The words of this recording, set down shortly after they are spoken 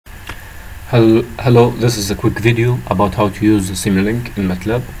Hello, this is a quick video about how to use the simulink in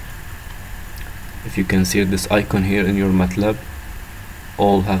MATLAB. If you can see this icon here in your MATLAB,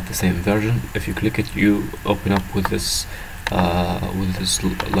 all have the same version. If you click it, you open up with this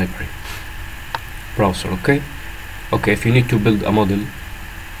library browser. Okay, if you need to build a model,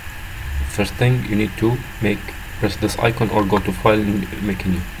 first thing you need to press this icon or go to file and make a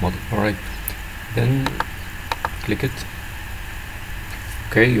new model. Alright, then click it.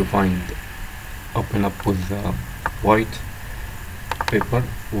 Okay, you find open up with white paper,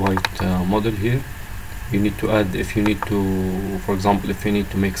 white model here. You need to add, if you need to, for example, if you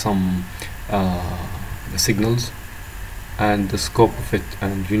need to make some signals and the scope of it,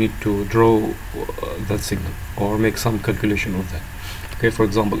 and you need to draw that signal or make some calculation of that. Okay, for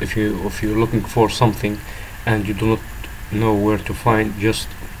example, if you're looking for something and you do not know where to find, just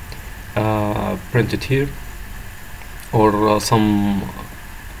print it here, or some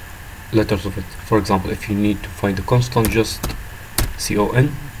letters of it. For example, if you need to find a constant, just CON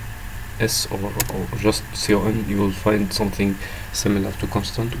S or just CON, you will find something similar to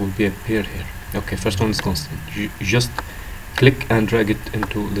constant will be appear here. Okay, first one is constant. You just click and drag it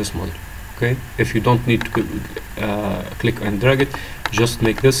into this model. Okay, if you don't need to click and drag it, just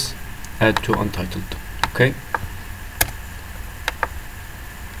make this add to untitled.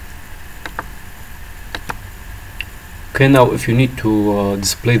 Okay, now if you need to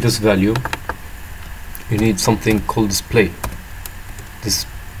display this value, you need something called display. This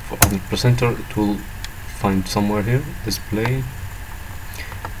on the presenter, it will find somewhere here, display.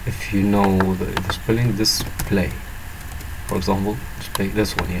 If you know the spelling, display, for example, display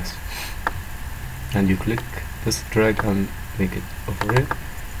this one, yes, and you click this, drag and make it over here.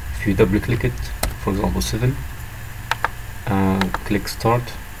 If you double click it, for example 7, click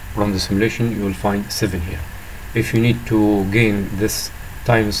start, run the simulation, you will find 7 here. If you need to gain this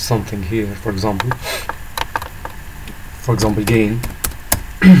times something here, for example gain,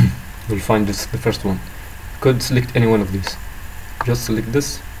 you'll find this, the first one. You could select any one of these, just select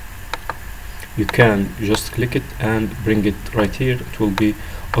this. You can just click it and bring it right here. It will be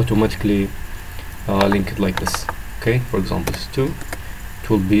automatically linked like this. Okay, for example it's 2, it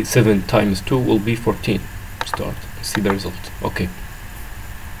will be 7 times 2 will be 14. Start, see the result. Okay,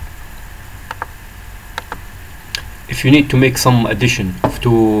 if you need to make some addition of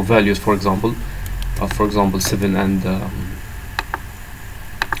two values, for example 7 and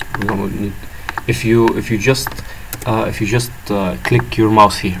if you just click your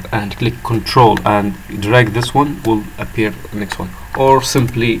mouse here and click Control and drag, this one will appear the next one, or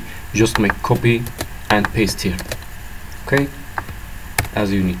simply just make copy and paste here. Okay,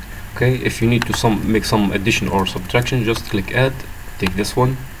 as you need. Okay, if you need to make some addition or subtraction, just click Add, take this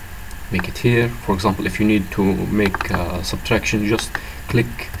one, make it here. For example, if you need to make subtraction, just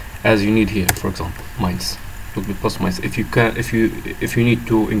click as you need here. For example, minus, it will be plus minus. If you need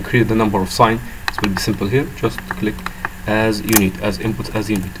to increase the number of sign, it will be simple here. Just click as you need, as input as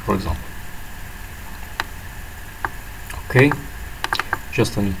you need. For example, okay,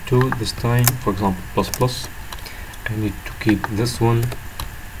 just I need 2 this time. For example, plus plus. I need to keep this one,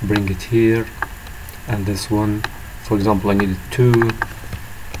 bring it here, and this one. For example, I needed 2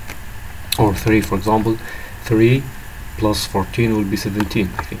 or 3. For example, 3 plus 14 will be 17,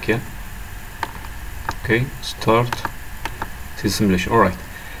 I think. Yeah. Okay, start, see simulation. Alright,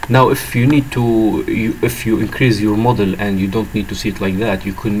 now if you need to if you increase your model and you don't need to see it like that,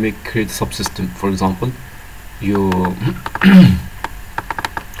 you can create a subsystem. For example, you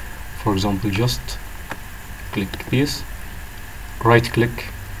for example, just click this, right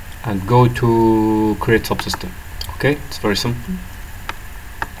click and go to create subsystem. Okay, it's very simple.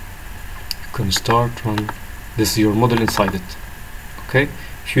 You can start, run. This is your model inside it. Okay,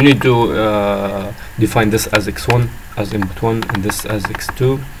 if you need to define this as x1 as input 1 and this as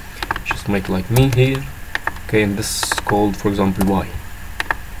x2, just make like me here. Okay, and this is called, for example, y.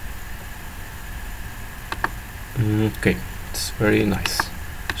 Okay, it's very nice.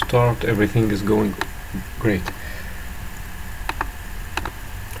 Start, everything is going great.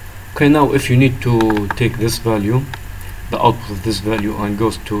 Okay, now if you need to take this value, the output of this value, and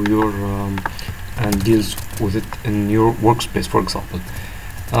goes to your and deals with it in your workspace. For example,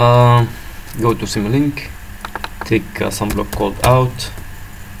 go to Simulink, take some block called out,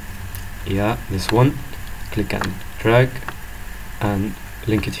 yeah, this one, click and drag and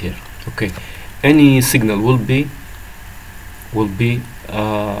link it here. Okay, any signal will be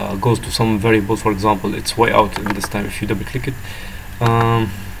goes to some variable. For example, it's y out in this time. If you double click it,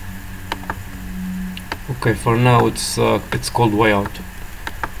 okay, for now it's called y out.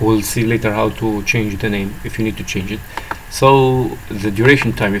 We'll see later how to change the name if you need to change it. So the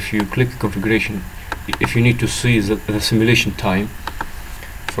duration time, if you click configuration, if you need to see the simulation time,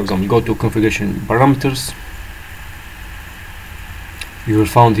 for example, go to configuration parameters, you will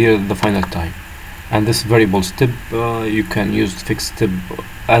find here the final time, and this variable step you can use fixed step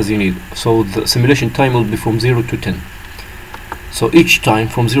as you need. So the simulation time will be from 0 to 10. So each time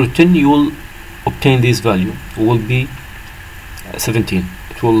from 0 to 10 you will obtain this value, will be 17.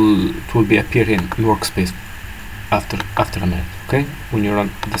 It will be appear in workspace after a minute. Okay, when you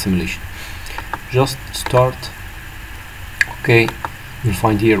run the simulation, just start. Okay, you'll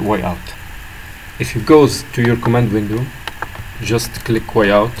find here way out. If you goes to your command window, just click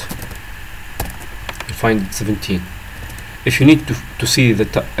way out, you find 17. If you need to see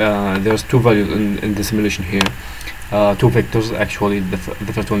that there's two values in the simulation here, two vectors actually. The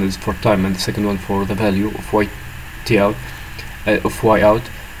first one is for time and the second one for the value of y t out, of y out.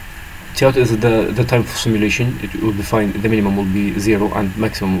 T out is the time for simulation. It will be fine. The minimum will be 0 and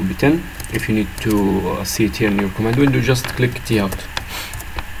maximum will be 10. If you need to see it here in your command window, just click T out.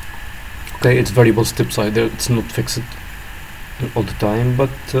 Okay, it's variable step side there. It's not fixed all the time, but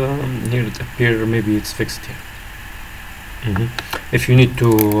here it appear maybe it's fixed here. If you need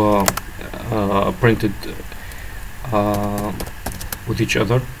to print it with each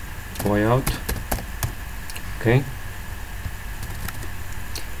other, y out. Okay,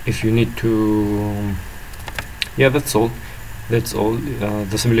 if you need to yeah, that's all.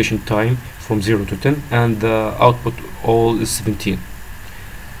 The simulation time from 0 to 10, and the output all is 17.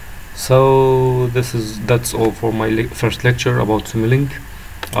 So that's all for my first lecture about Simulink.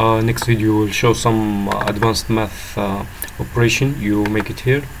 Next video will show some advanced math operation. You make it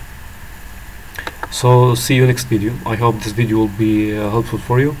here. So see you next video. I hope this video will be helpful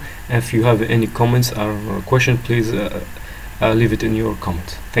for you. If you have any comments or question, please leave it in your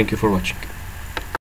comments. Thank you for watching.